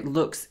I think it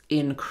looks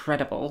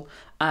incredible.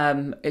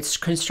 It's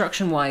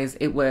construction wise,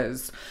 it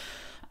was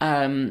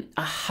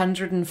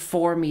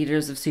 104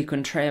 meters of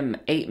sequin trim,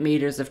 8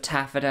 meters of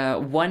taffeta,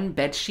 one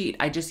bed sheet.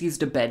 I just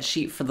used a bed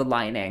sheet for the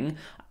lining.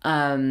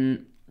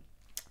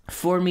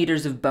 4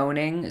 meters of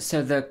boning.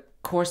 So the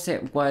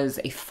corset was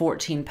a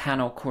 14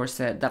 panel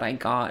corset that I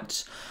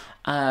got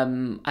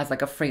as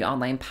like a free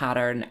online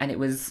pattern, and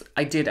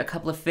I did a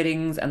couple of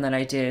fittings, and then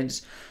I did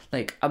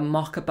like a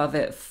mock up of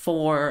it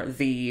for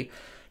the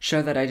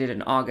show that I did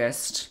in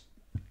August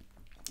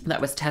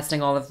that was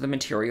testing all of the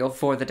material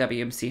for the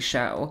WMC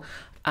show.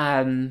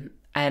 And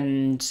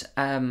then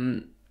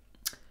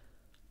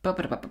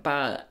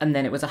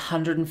it was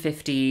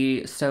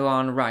 150 sew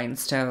on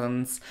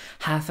rhinestones,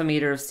 half a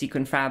meter of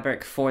sequin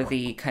fabric for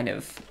the kind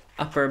of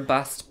upper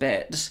bust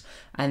bit,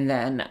 and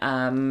then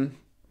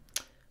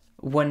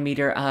 1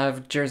 meter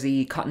of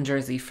cotton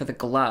jersey for the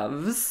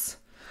gloves.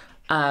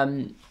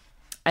 And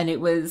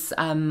it was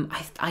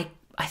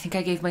I think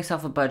I gave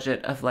myself a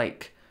budget of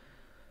like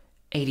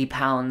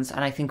 £80,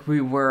 and I think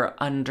we were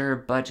under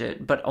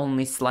budget, but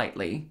only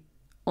slightly.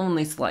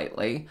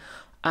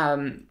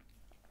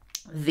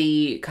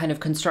 The kind of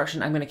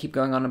construction, I'm going to keep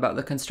going on about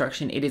the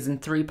construction. It is in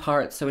 3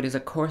 parts. So it is a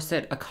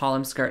corset, a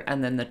column skirt,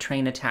 and then the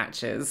train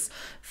attaches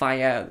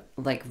via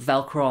like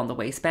Velcro on the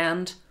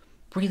waistband.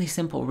 Really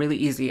simple, really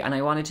easy. And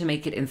I wanted to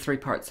make it in 3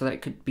 parts so that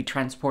it could be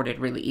transported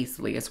really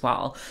easily as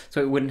well.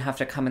 So it wouldn't have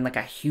to come in like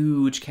a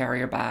huge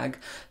carrier bag.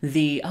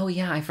 Oh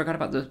yeah, I forgot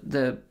about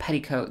the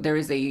petticoat. There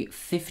is a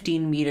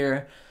 15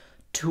 meter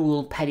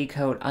tulle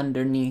petticoat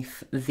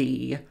underneath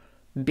the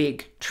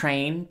big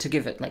train to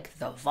give it like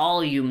the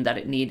volume that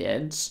it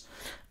needed.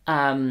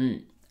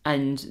 And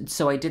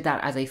so I did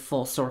that as a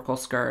full circle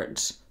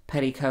skirt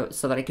petticoat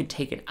so that I could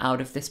take it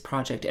out of this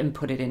project and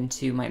put it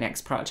into my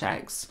next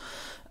projects.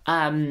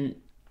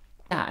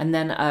 Yeah, and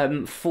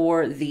then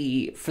for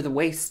the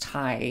waist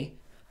tie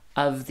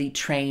of the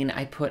train,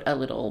 I put a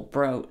little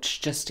brooch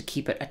just to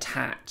keep it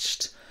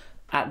attached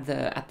at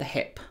the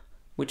hip,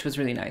 which was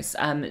really nice.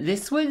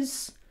 This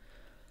was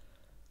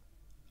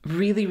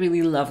really,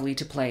 really lovely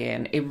to play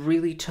in. It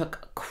really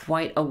took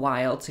quite a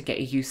while to get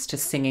used to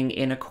singing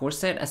in a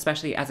corset,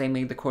 especially as I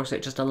made the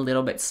corset just a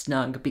little bit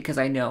snug, because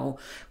I know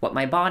what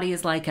my body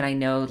is like, and I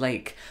know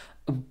like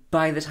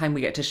by the time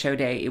we get to show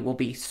day, it will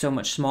be so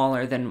much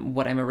smaller than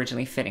what I'm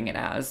originally fitting it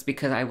as,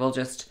 because I will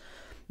just,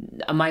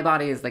 my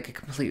body is like a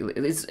completely,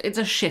 it's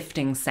a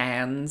shifting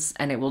sands,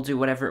 and it will do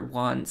whatever it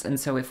wants. And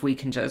so if we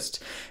can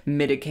just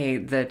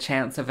mitigate the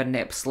chance of a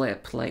nip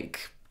slip,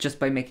 like just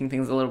by making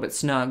things a little bit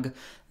snug,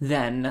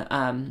 then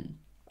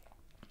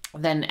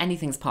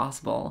anything's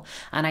possible.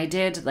 And I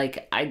did,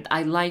 like,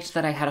 I liked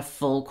that I had a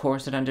full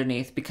corset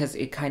underneath, because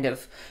it kind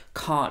of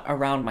caught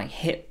around my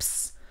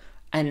hips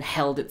and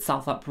held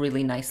itself up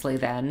really nicely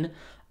then.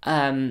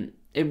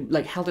 It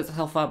like held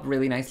itself up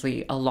really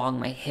nicely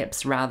along my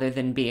hips, rather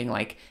than being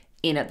like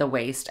in at the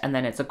waist and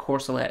then it's a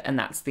corselet and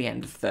that's the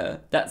end of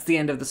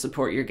the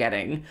support you're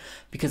getting.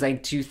 Because I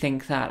do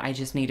think that I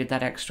just needed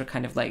that extra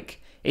kind of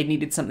like, it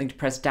needed something to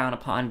press down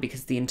upon,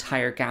 because the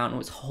entire gown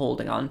was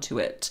holding on to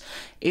it.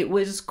 It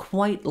was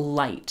quite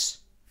light.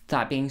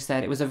 That being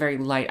said, it was a very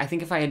light, I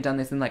think if I had done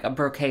this in like a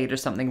brocade or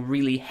something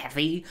really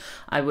heavy,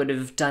 I would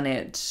have done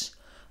it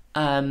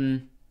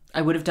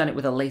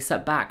with a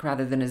lace-up back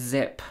rather than a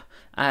zip.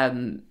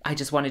 I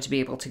just wanted to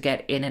be able to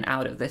get in and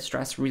out of this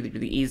dress really,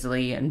 really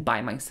easily and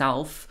by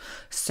myself.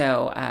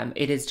 So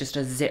it is just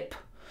a zip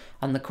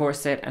on the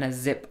corset and a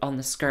zip on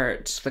the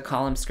skirt, the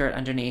column skirt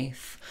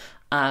underneath.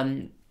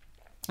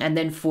 And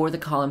then for the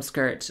column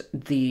skirt,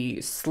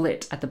 the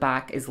slit at the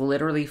back is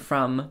literally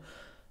from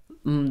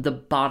the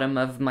bottom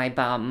of my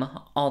bum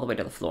all the way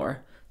to the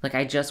floor. Like,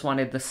 I just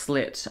wanted the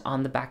slit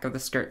on the back of the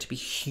skirt to be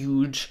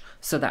huge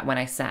so that when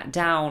I sat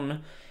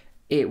down,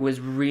 it was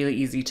really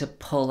easy to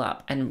pull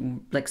up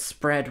and like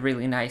spread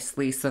really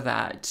nicely, so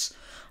that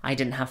I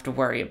didn't have to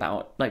worry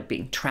about like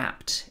being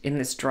trapped in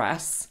this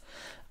dress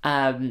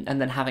and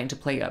then having to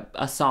play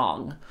a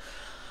song.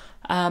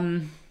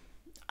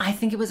 I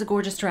think it was a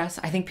gorgeous dress.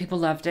 I think people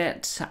loved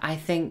it. I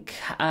think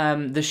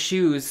the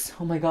shoes,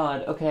 oh my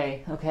God,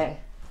 okay.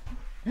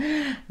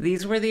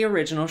 These were the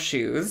original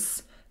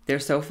shoes. They're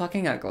so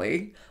fucking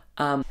ugly.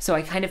 So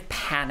I kind of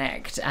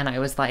panicked and I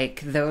was like,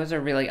 those are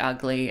really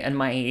ugly. And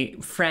my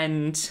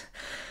friend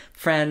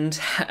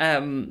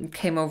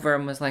came over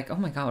and was like, oh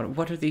my God,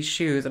 what are these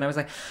shoes? And I was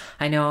like,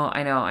 I know,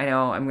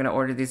 I'm gonna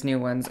order these new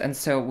ones. And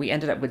so we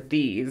ended up with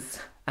these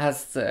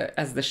as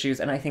the shoes,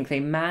 and I think they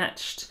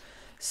matched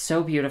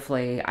so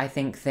beautifully. I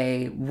think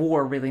they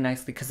wore really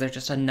nicely because they're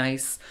just a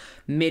nice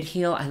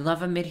mid-heel. I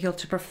love a mid-heel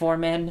to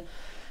perform in.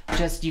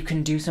 just, you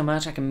can do so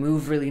much. I can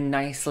move really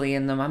nicely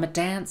in them. I'm a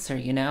dancer,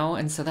 you know?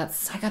 And so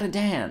I gotta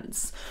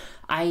dance.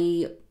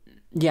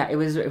 Yeah, it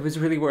was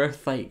really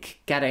worth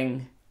like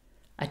getting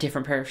a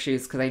different pair of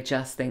shoes because I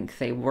just think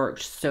they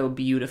worked so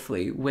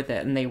beautifully with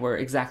it, and they were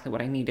exactly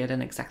what I needed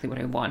and exactly what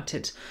I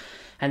wanted.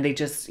 And they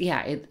just,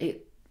 yeah,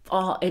 it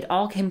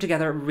all came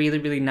together really,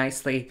 really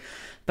nicely.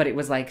 But it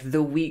was like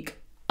the week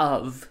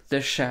of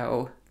the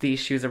show, these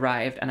shoes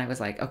arrived, and I was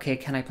like, okay,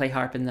 can I play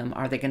harp in them?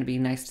 Are they going to be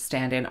nice to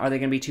stand in? Are they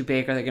going to be too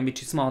big? Are they going to be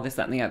too small? This,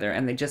 that, and the other.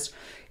 And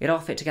it all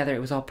fit together. It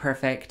was all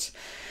perfect.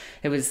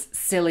 It was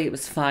silly. It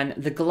was fun.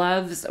 The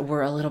gloves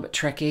were a little bit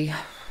tricky.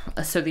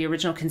 So the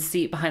original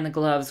conceit behind the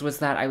gloves was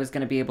that I was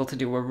going to be able to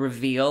do a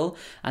reveal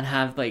and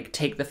have like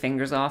take the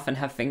fingers off and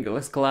have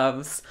fingerless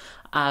gloves.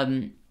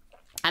 And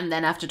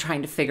then after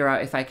trying to figure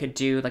out if I could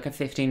do like a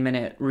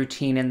 15-minute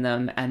routine in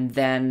them and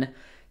then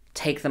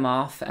take them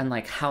off, and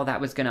like how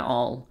that was going to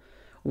all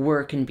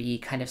work and be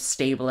kind of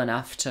stable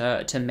enough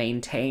to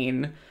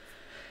maintain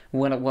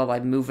while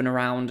I'm moving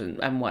around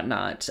and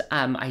whatnot,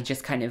 I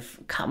just kind of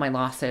cut my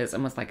losses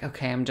and was like,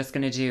 okay, I'm just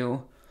gonna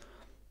do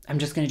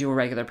a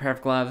regular pair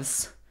of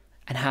gloves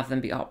and have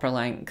them be opera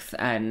length,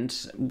 and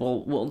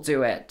we'll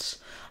do it.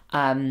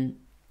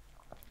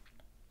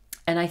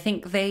 And I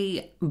think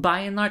by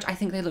and large, I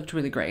think they looked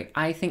really great.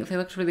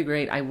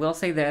 I will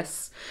say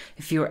this: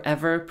 if you're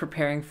ever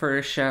preparing for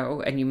a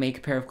show and you make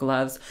a pair of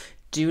gloves,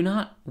 do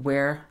not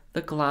wear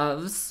the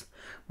gloves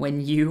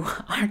when you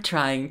are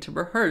trying to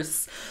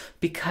rehearse,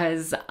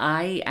 because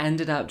I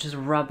ended up just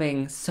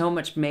rubbing so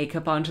much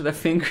makeup onto the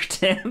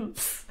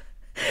fingertips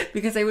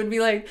because I'd be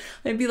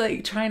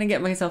like trying to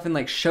get myself in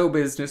like show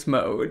business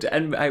mode,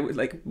 and I would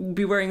like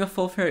be wearing a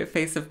full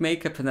face of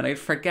makeup, and then I'd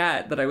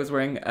forget that I was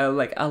wearing a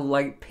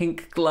light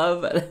pink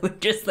glove, and I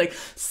would just like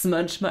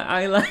smudge my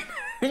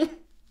eyeliner.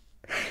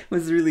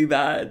 Was really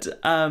bad,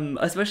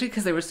 especially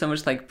because there was so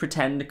much like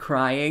pretend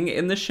crying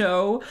in the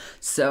show,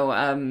 so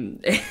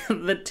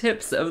the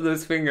tips of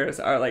those fingers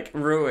are like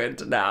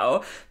ruined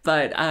now.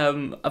 But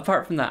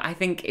apart from that, I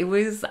think it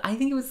was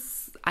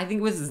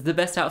the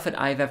best outfit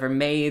I've ever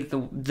made,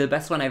 the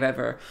best one I've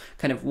ever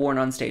kind of worn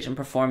on stage and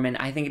performed in.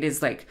 I think it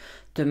is like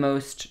the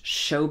most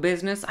show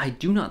business. I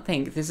do not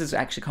think, this is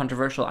actually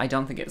controversial, I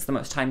don't think it's the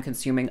most time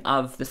consuming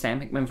of the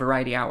Sam Hickman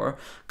Variety Hour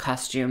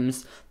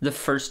costumes. The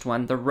first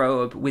one, the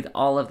robe with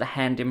all of the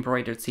hand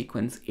embroidered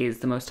sequins, is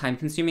the most time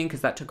consuming because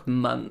that took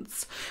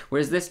months,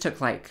 whereas this took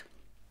like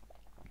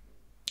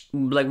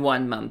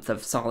 1 month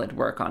of solid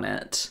work on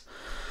it.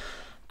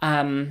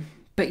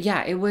 But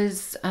yeah, it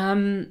was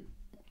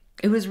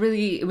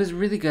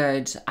really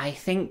good. I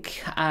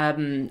think,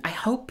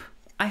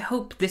 I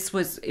hope this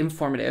was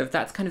informative.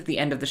 That's kind of the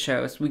end of the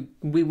show. So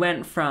we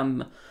went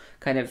from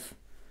kind of,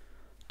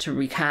 to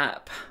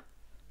recap,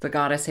 the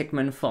goddess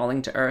Hickman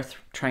falling to earth,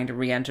 trying to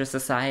re-enter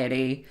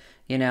society,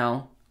 you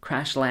know,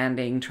 crash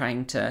landing,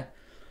 trying to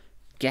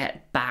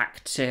get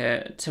back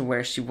to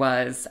where she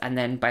was. And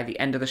then by the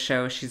end of the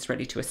show, she's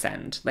ready to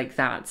ascend. Like,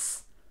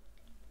 that's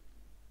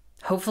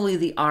hopefully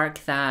the arc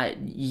that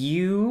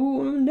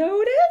you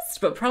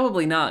noticed, but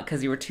probably not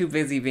because you were too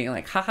busy being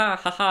like, haha,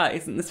 haha,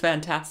 isn't this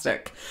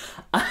fantastic?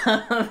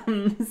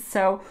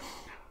 So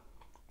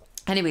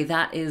anyway,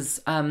 that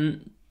is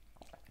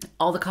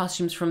all the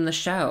costumes from the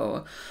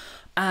show.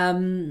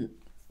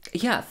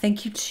 Yeah,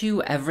 thank you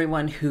to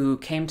everyone who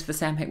came to the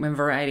Sam Hickman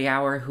Variety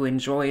Hour, who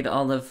enjoyed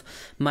all of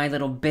my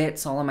little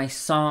bits, all of my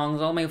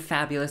songs, all my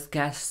fabulous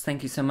guests.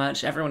 Thank you so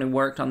much. Everyone who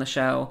worked on the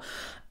show.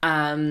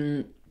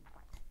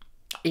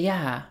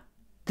 Yeah,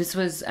 this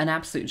was an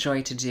absolute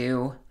joy to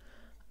do.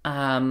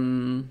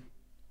 I'm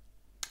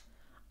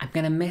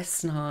gonna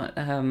miss not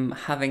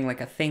having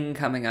like a thing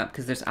coming up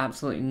because there's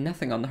absolutely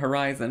nothing on the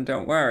horizon,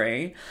 don't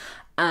worry.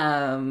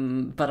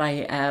 But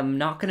I am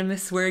not gonna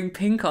miss wearing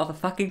pink all the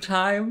fucking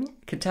time.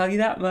 I can tell you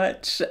that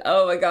much.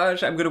 Oh my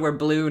gosh, I'm gonna wear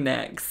blue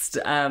next.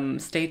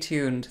 Stay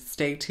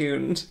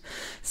tuned.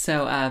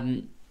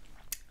 So,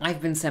 I've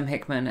been Sam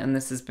Hickman, and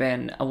this has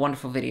been a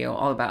wonderful video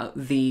all about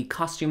the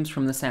costumes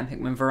from the Sam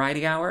Hickman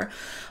Variety Hour.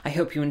 I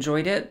hope you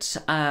enjoyed it.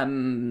 I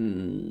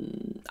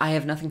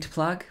have nothing to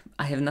plug.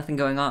 I have nothing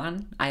going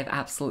on. I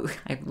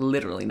have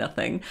literally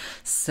nothing.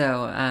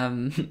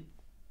 So,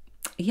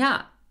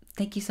 yeah,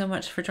 thank you so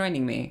much for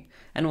joining me,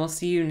 and we'll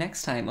see you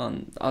next time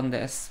on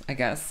this, I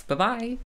guess. Bye-bye.